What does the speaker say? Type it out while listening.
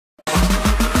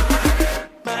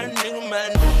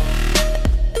gentlemen.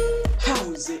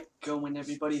 How's it going,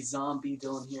 everybody? Zombie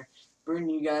Dylan here, bringing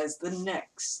you guys the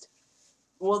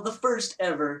first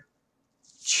ever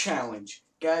challenge.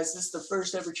 Guys, this is the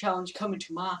first ever challenge coming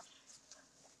to my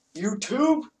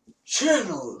YouTube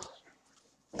channel.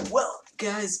 Well,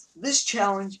 guys, this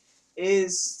challenge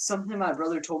is something my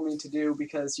brother told me to do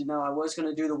because, you know, I was going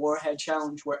to do the Warhead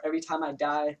challenge where every time I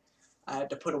die, I had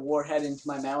to put a warhead into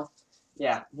my mouth.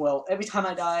 Yeah, well, every time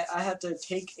I die, I have to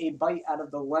take a bite out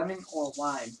of the lemon or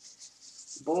lime.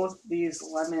 Both these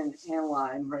lemon and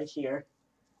lime right here,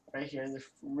 they're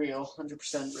real,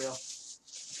 100% real.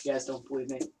 If you guys don't believe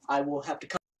me, I will have to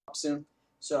come up soon.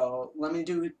 So let me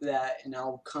do that, and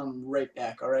I'll come right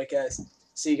back. All right, guys.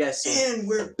 See you guys soon. And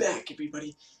we're back,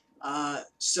 everybody.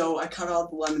 So I cut all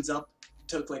the lemons up. It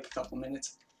took like a couple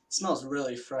minutes. It smells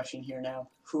really fresh in here now.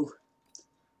 Whew.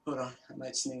 Hold on, I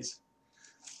might sneeze.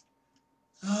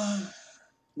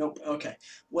 Nope. Okay.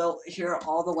 Well, here are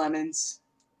all the lemons.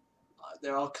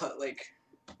 They're all cut like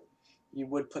you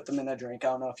would put them in a drink. I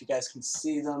don't know if you guys can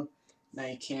see them. Now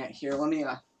you can't. Here, let me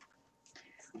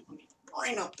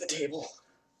line up the table.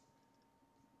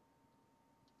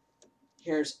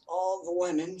 Here's all the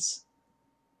lemons.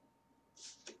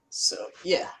 So,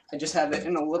 yeah, I just have it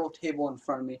in a little table in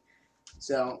front of me.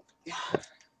 So, yeah.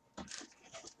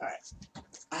 Alright.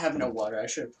 I have no water. I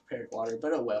should have prepared water,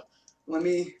 but oh well. Let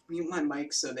me mute my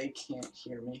mic so they can't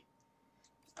hear me.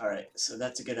 Alright, so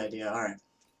that's a good idea. Alright.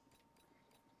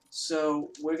 So,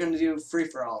 we're going to do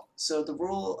free-for-all. So, the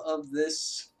rule of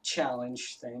this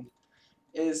challenge thing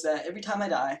is that every time I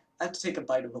die, I have to take a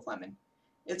bite of a lemon.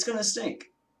 It's going to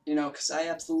stink, you know, because I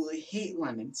absolutely hate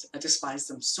lemons. I despise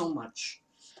them so much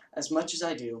as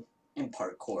I do in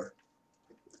parkour.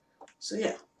 So,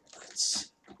 yeah,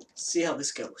 let's see how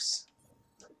this goes.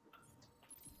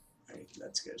 Alright,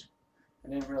 that's good. I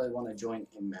didn't really want to join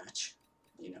in match,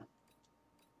 you know.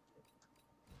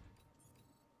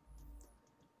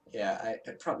 Yeah,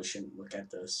 I probably shouldn't look at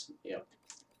those. Yep.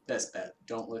 Best bet.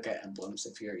 Don't look at emblems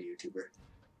if you're a YouTuber.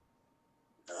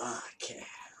 Okay.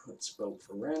 Let's vote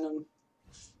for random.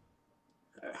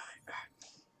 Alright.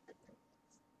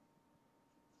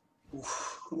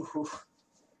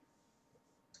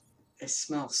 It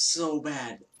smells so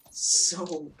bad.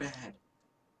 So bad.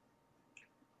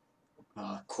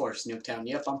 Of course, Nuketown.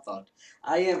 Yep, I'm fucked.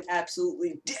 I am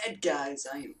absolutely dead, guys.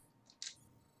 I am,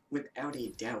 without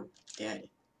a doubt, dead.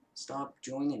 Stop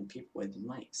joining people with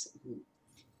mics. Ooh.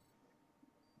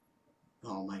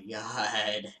 Oh my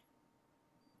god.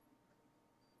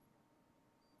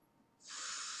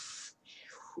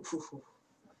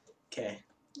 Okay,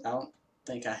 I don't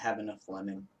think I have enough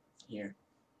lemon here.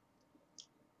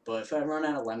 But if I run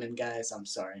out of lemon, guys, I'm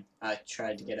sorry. I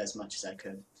tried to get as much as I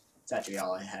could. It's actually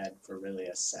all I had for really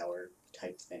a sour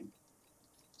type thing.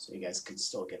 So you guys can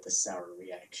still get the sour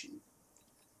reaction.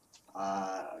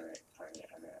 Alright.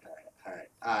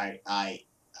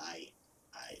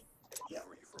 Yeah.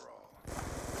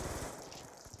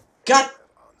 God!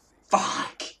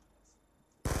 Fuck!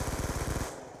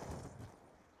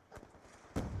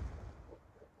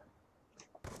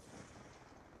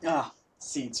 Ah,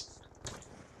 seeds.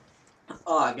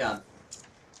 Oh, God.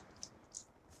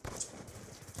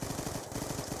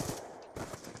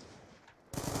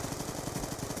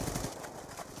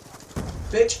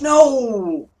 Bitch,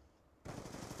 no!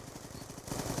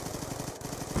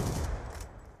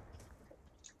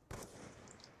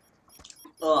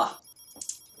 Ugh.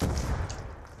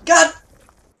 God!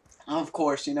 Of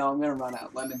course, you know, I'm gonna run out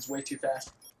of lemons way too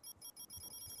fast.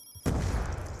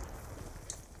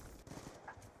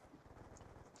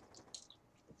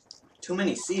 Too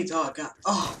many seeds, oh god.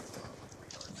 Oh!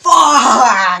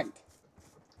 Fuck!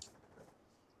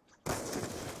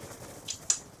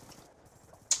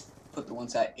 Put the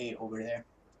ones I ate over there.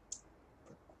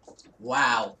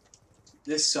 Wow.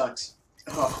 This sucks.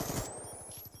 Oh.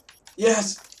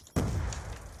 Yes!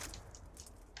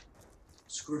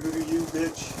 Screw you,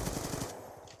 bitch.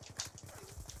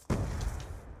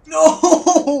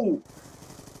 No!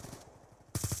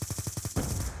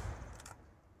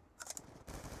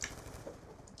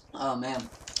 Oh, man.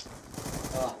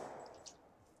 Oh.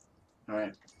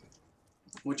 Alright.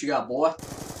 What you got, boy?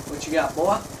 What you got,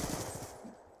 boy?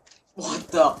 What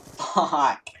the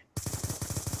fuck?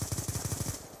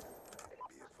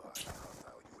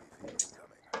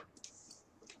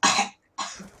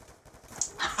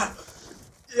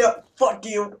 Yep, fuck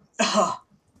you. I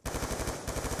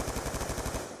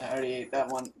already ate that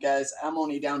one. Guys, I'm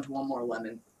only down to one more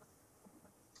lemon.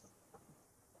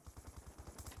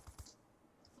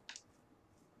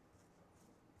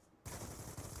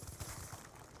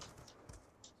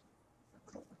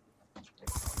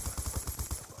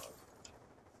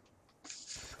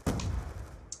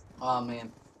 Oh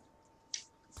man.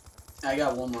 I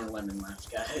got one more lemon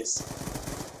left, guys.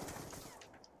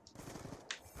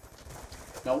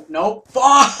 Nope, nope.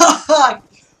 Fuck!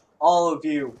 All of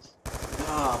you.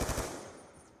 Ah,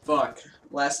 fuck.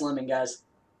 Last lemon, guys.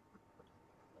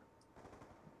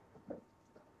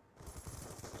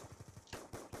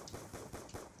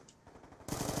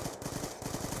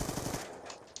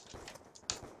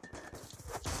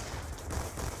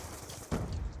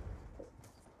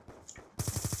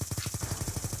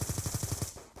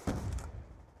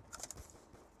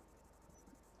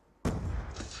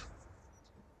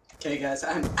 Okay, guys,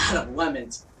 I'm out of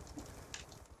lemons.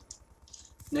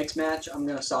 Next match, I'm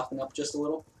gonna soften up just a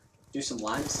little. Do some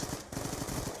limes.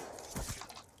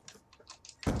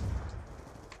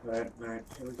 Alright,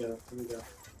 here we go, here we go.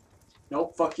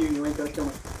 Nope, fuck you, you ain't gonna kill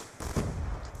me.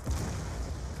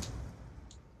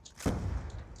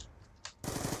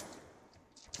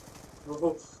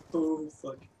 Oh, oh,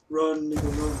 fuck. Run,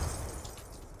 nigga, run.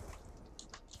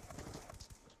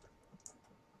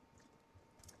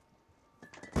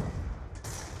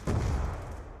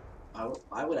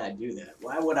 Why would I do that?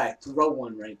 Why would I throw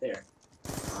one right there?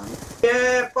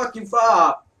 Yeah, fuck you,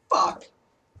 fuck! Fuck!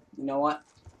 You know what?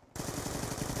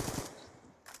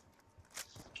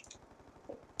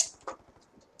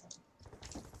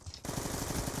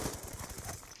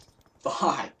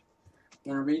 Fuck!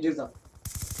 I'm gonna redo them.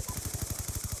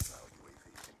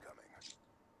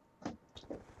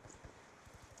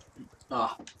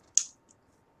 Ah.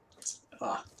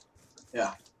 Ah.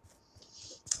 Yeah.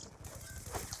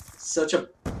 Such a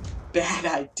bad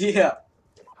idea.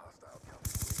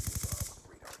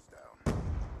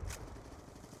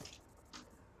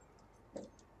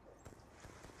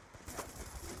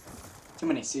 Too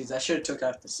many seeds. I should have took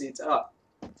out the seeds. Oh.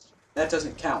 That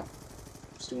doesn't count.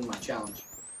 I'm just doing my challenge.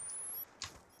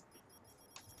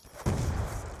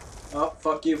 Oh,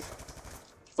 fuck you.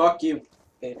 Fuck you,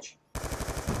 bitch.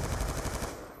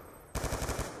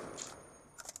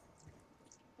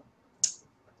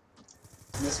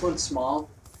 And this one's small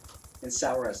and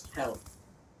sour as hell.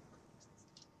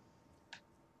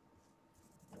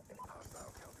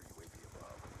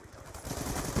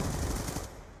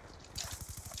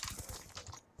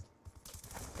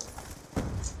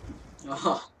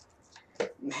 Oh,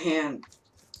 man.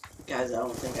 Guys, I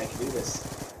don't think I can do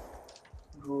this.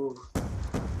 Ooh.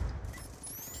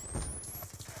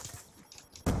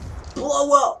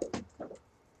 Blow up!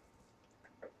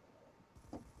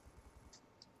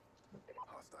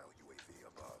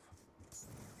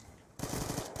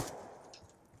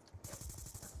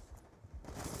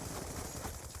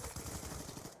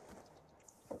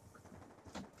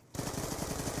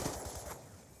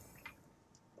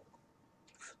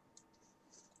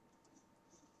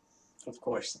 Of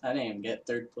course, I didn't even get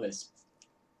third place.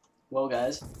 Well,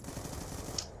 guys.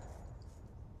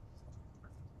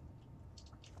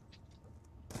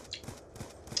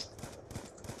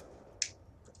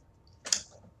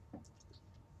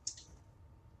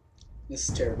 This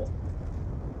is terrible.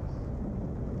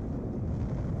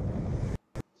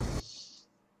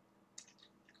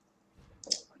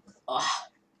 Ah.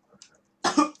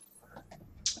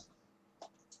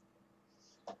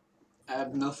 I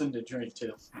have nothing to drink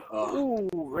too. Ooh,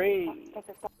 Ray.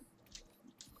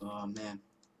 Oh man.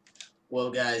 Well,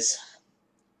 guys.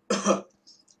 Let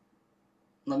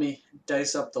me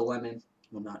dice up the lemon.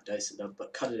 Well, not dice it up,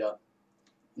 but cut it up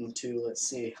into, let's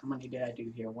see, how many did I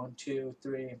do here? 1, 2,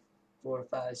 3, 4,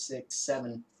 5, 6,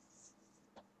 7.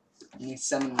 I need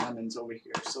 7 lemons over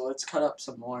here. So let's cut up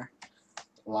some more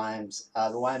limes. The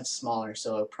lime's smaller,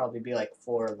 so it'll probably be like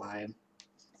 4 lime.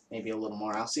 Maybe a little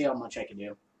more. I'll see how much I can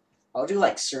do. I'll do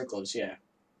like circles, yeah.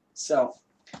 So,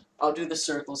 I'll do the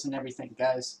circles and everything,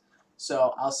 guys.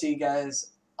 So, I'll see you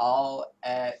guys all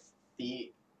at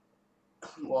the...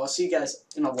 Well, I'll see you guys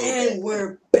in a little bit. And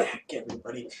we're back,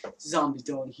 everybody. Zombie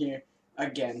Dylan here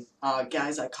again.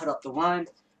 Guys, I cut up the lime.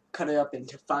 Cut it up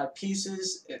into 5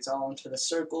 pieces. It's all into the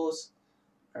circles.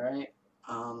 Alright.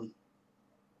 Don't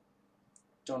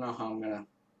know how I'm gonna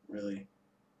really...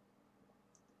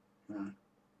 I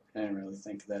didn't really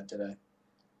think of that, did I?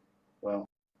 Well,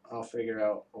 I'll figure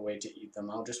out a way to eat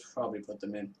them. I'll just probably put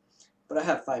them in. But I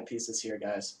have 5 pieces here,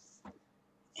 guys.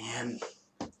 And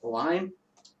lime,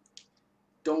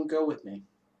 don't go with me.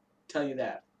 Tell you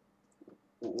that.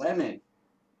 Lemon,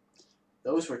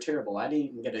 those were terrible. I didn't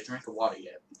even get a drink of water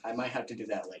yet. I might have to do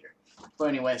that later. But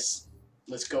anyways,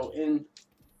 let's go in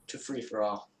to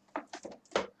free-for-all.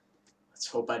 Let's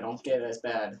hope I don't get as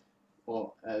bad,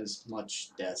 well, as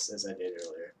much deaths as I did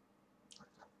earlier.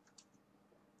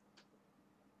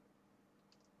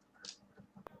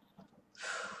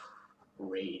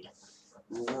 Raid.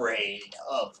 Raid,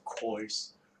 of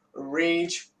course.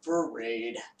 Rage for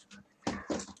raid.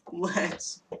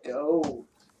 Let's go.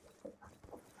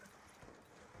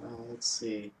 Let's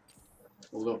see.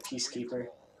 We'll go Peacekeeper.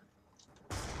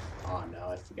 Oh no,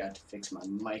 I forgot to fix my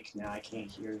mic now. I can't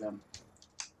hear them.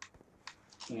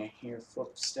 Can't hear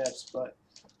footsteps, but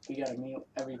we gotta mute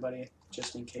everybody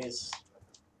just in case.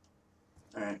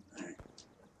 Alright.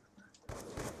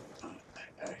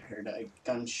 I heard a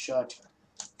gunshot.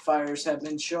 Fires have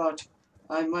been shot.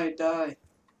 I might die.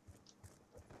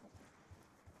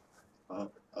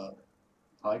 All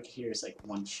I can hear is like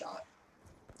one shot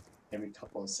every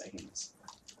couple of seconds.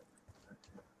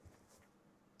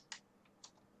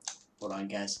 Hold on,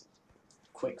 guys.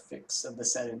 Quick fix of the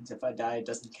settings. If I die, it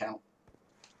doesn't count.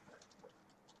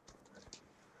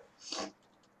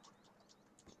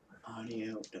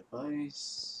 Audio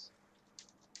device.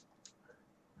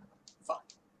 Fine.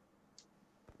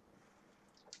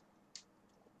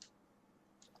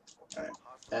 Alright.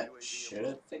 That should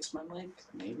have fixed my mic.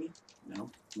 Maybe? No.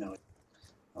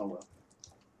 Oh well.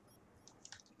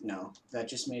 No. That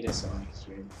just made it so I could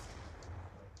hear it.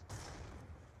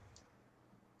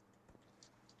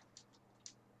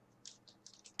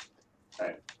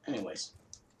 Alright, anyways.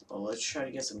 Well, let's try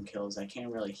to get some kills. I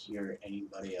can't really hear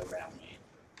anybody around me.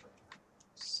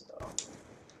 So...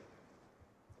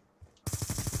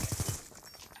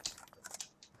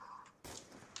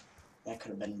 that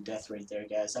could have been death right there,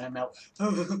 guys. I'm out.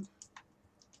 I'm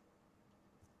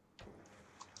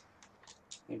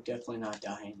definitely not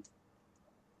dying.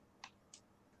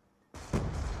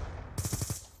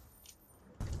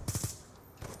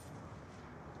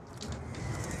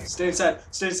 Stay inside.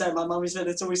 Stay inside. My mommy said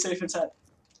it's always safe inside.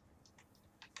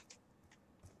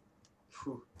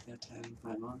 Whew. That time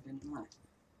my mom didn't lie.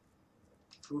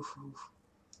 Whew.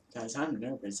 Guys, I'm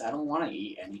nervous. I don't want to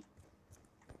eat any.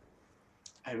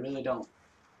 I really don't.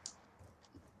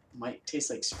 Might taste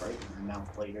like Sprite in my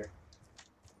mouth later.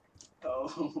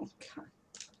 Oh, God.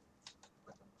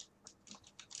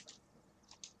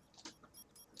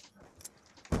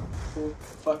 Oh,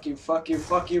 fuck you, fuck you,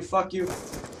 fuck you, fuck you.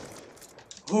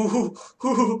 Ooh,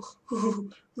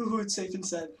 it's safe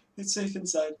inside. It's safe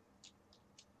inside.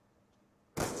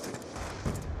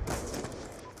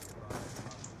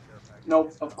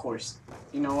 Nope, of course.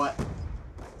 You know what?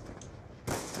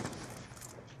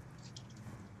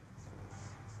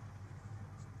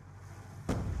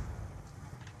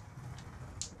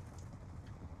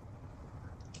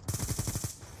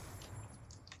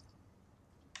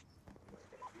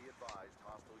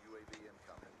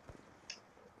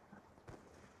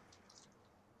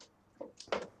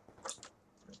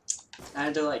 I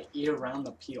had to like eat around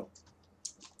the peel.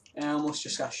 And I almost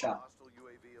just got shot.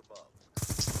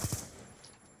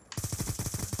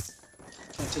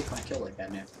 Can't take my kill like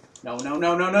that, man. No. Get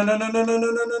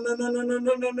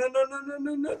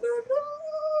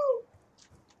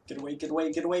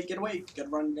away.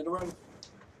 Gotta run.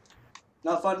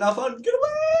 Not fun. Get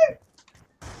away!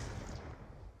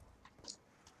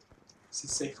 Is it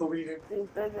safe over here?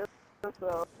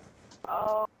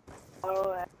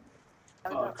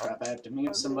 Oh crap, I have to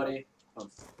mute somebody.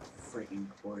 Of freaking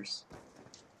course.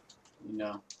 You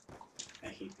know, I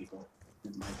hate people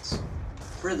with mics.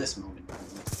 For this moment,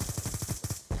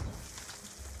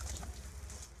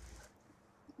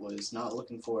 was not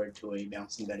looking forward to a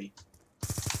bouncing Betty.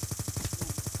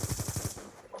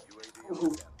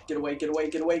 Ooh, get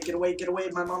away.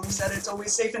 My mommy said it's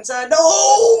always safe inside.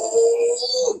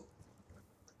 No!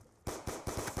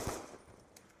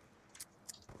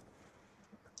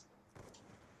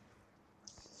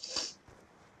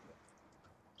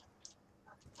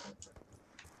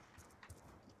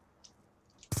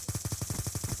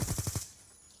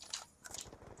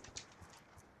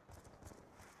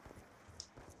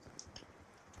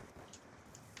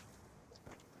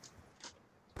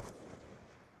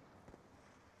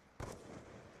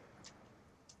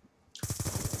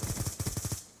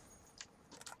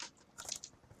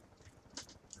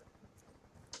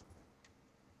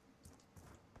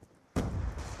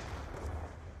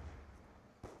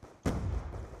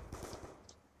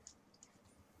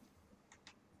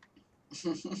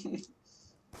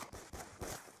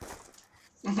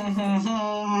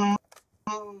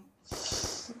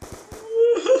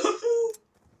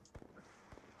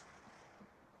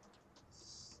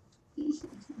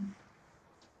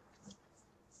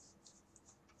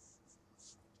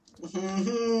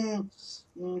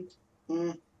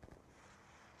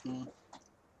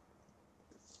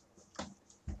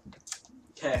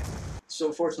 Okay,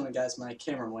 so fortunately, guys, my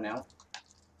camera went out.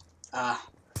 I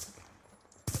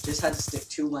just had to stick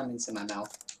 2 lemons in my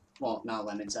mouth. Well, not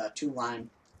lemons, 2 lime.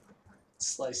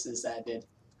 slices that I did.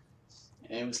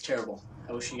 And it was terrible.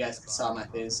 I wish you guys could saw my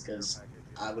face, because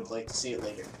I would like to see it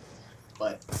later.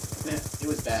 But, it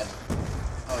was bad.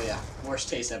 Oh yeah, worst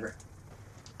taste ever.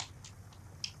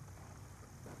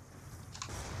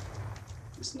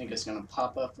 This nigga's gonna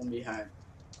pop up from behind.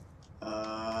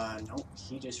 Nope,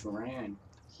 he just ran.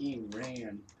 He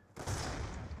ran.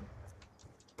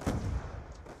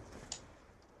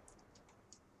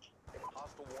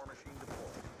 Hostile war machine deployed.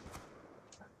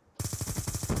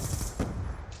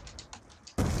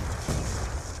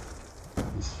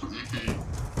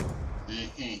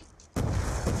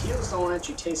 Peels don't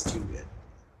actually taste too good.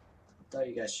 Thought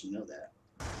you guys should know that.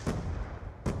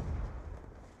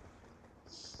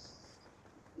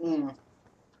 Mm.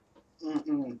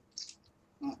 Mm-mm.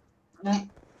 Mm-mm. Mm-mm.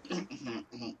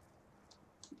 Mm-mm.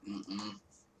 Mm-mm.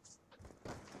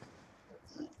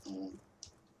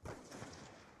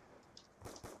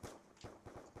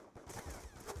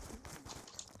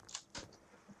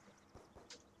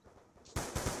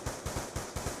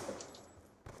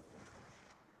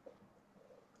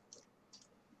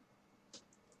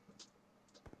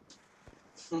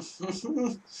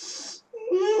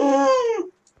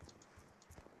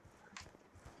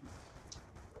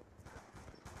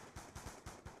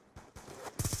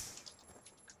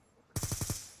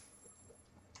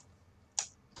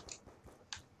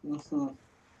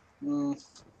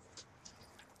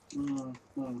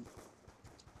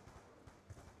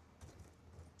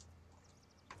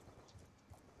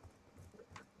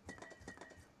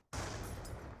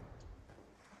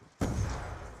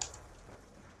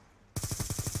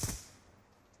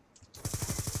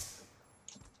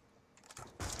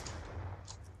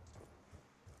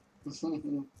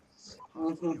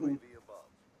 UAV above.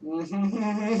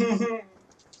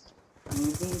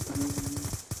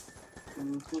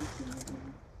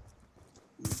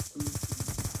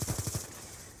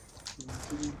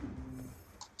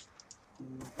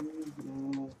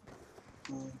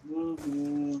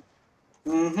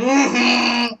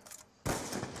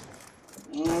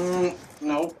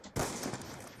 Nope.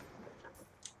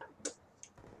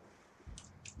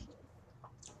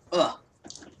 Ugh.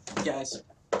 Guys,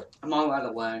 I'm all out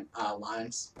of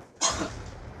lines.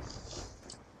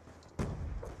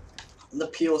 The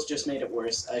peels just made it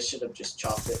worse. I should have just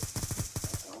chopped it.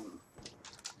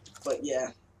 But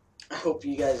yeah, I hope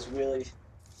you guys really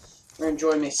are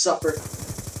enjoying me suffer.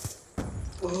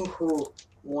 Ooh,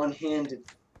 one-handed.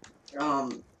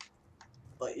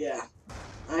 But yeah,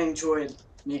 I enjoyed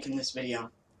making this video.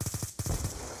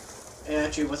 It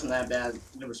actually wasn't that bad.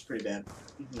 It was pretty bad.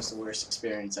 It was the worst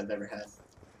experience I've ever had.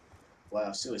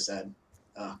 Wow, suicide.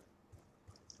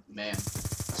 Man.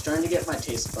 Starting to get my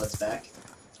taste buds back.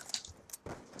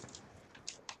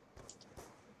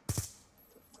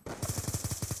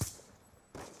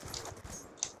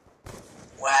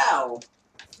 Wow!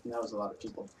 That was a lot of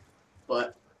people.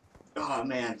 But, oh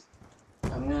man.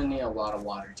 I'm gonna need a lot of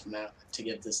water to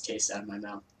get this taste out of my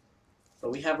mouth.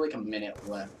 But we have like a minute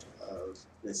left of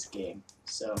this game.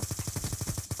 So,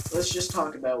 let's just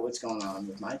talk about what's going on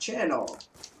with my channel.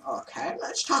 Okay,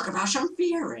 let's talk about some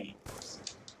fearing.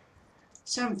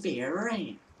 Some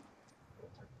fearing.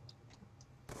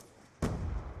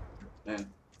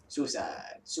 Man,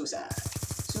 suicide, suicide,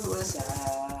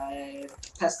 suicide,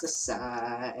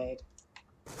 pesticide.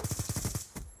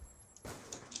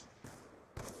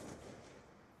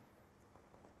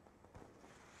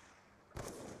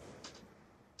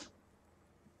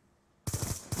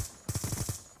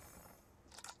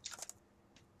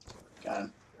 Got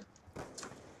him.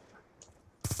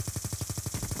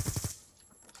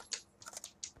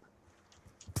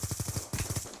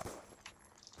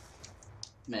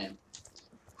 Man.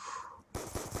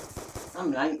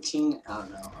 I'm 19, I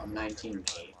don't know, I'm 19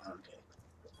 and 8, okay.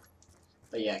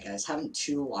 But yeah, guys, having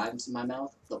 2 limes in my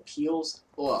mouth, the peels,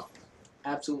 ugh,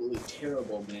 absolutely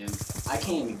terrible, man. I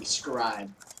can't even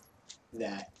describe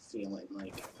that feeling,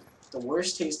 like, the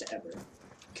worst taste ever.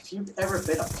 If you've ever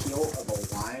bit a peel of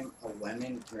a lime, a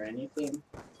lemon, or anything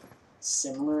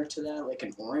similar to that, like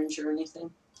an orange or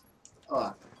anything,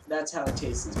 that's how it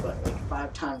tastes, but like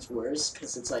 5 times worse,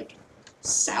 because it's like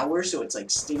sour, so it's like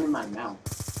stinging my mouth.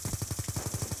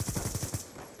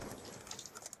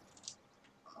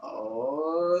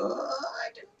 Oh, I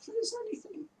didn't place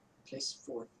anything. Place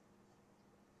 4th.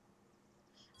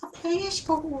 I placed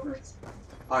 4th.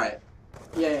 Alright.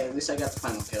 Yeah, at least I got the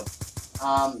final kill.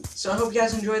 So I hope you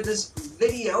guys enjoyed this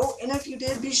video, and if you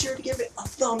did, be sure to give it a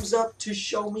thumbs up to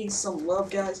show me some love,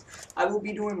 guys. I will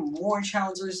be doing more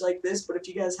challenges like this, but if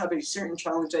you guys have a certain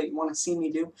challenge that you want to see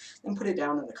me do, then put it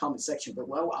down in the comment section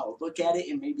below. I'll look at it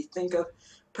and maybe think of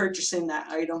purchasing that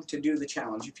item to do the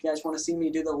challenge. If you guys want to see me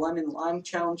do the lemon lime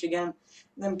challenge again,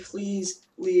 then please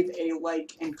leave a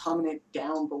like and comment it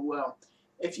down below.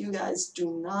 If you guys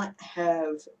do not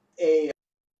have a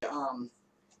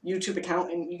YouTube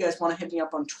account and you guys want to hit me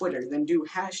up on Twitter, then do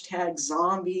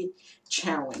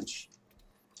 #zombie-challenge.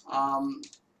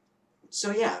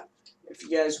 So yeah, if you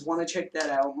guys want to check that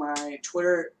out, my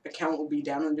Twitter account will be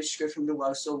down in the description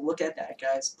below, so look at that,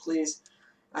 guys, please.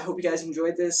 I hope you guys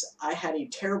enjoyed this. I had a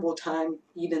terrible time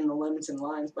eating the lemons and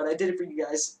limes, but I did it for you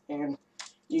guys, and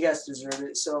you guys deserve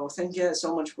it. So thank you guys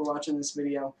so much for watching this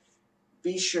video.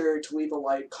 Be sure to leave a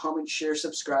like, comment, share,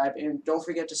 subscribe, and don't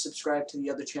forget to subscribe to the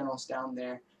other channels down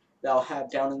there that I'll have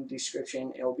down in the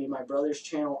description. It'll be my brother's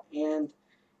channel, and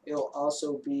it'll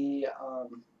also be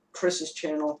Chris's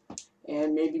channel,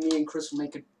 and maybe me and Chris will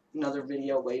make another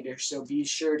video later. So be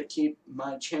sure to keep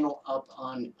my channel up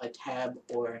on a tab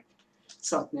or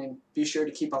something. Be sure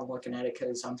to keep on looking at it,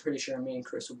 because I'm pretty sure me and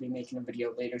Chris will be making a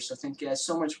video later. So thank you guys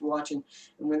so much for watching,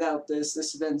 and without this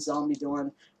has been Zombie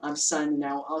Dylan. I'm signing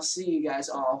out. I'll see you guys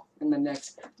all in the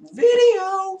next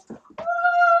video.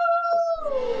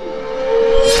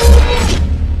 Woo!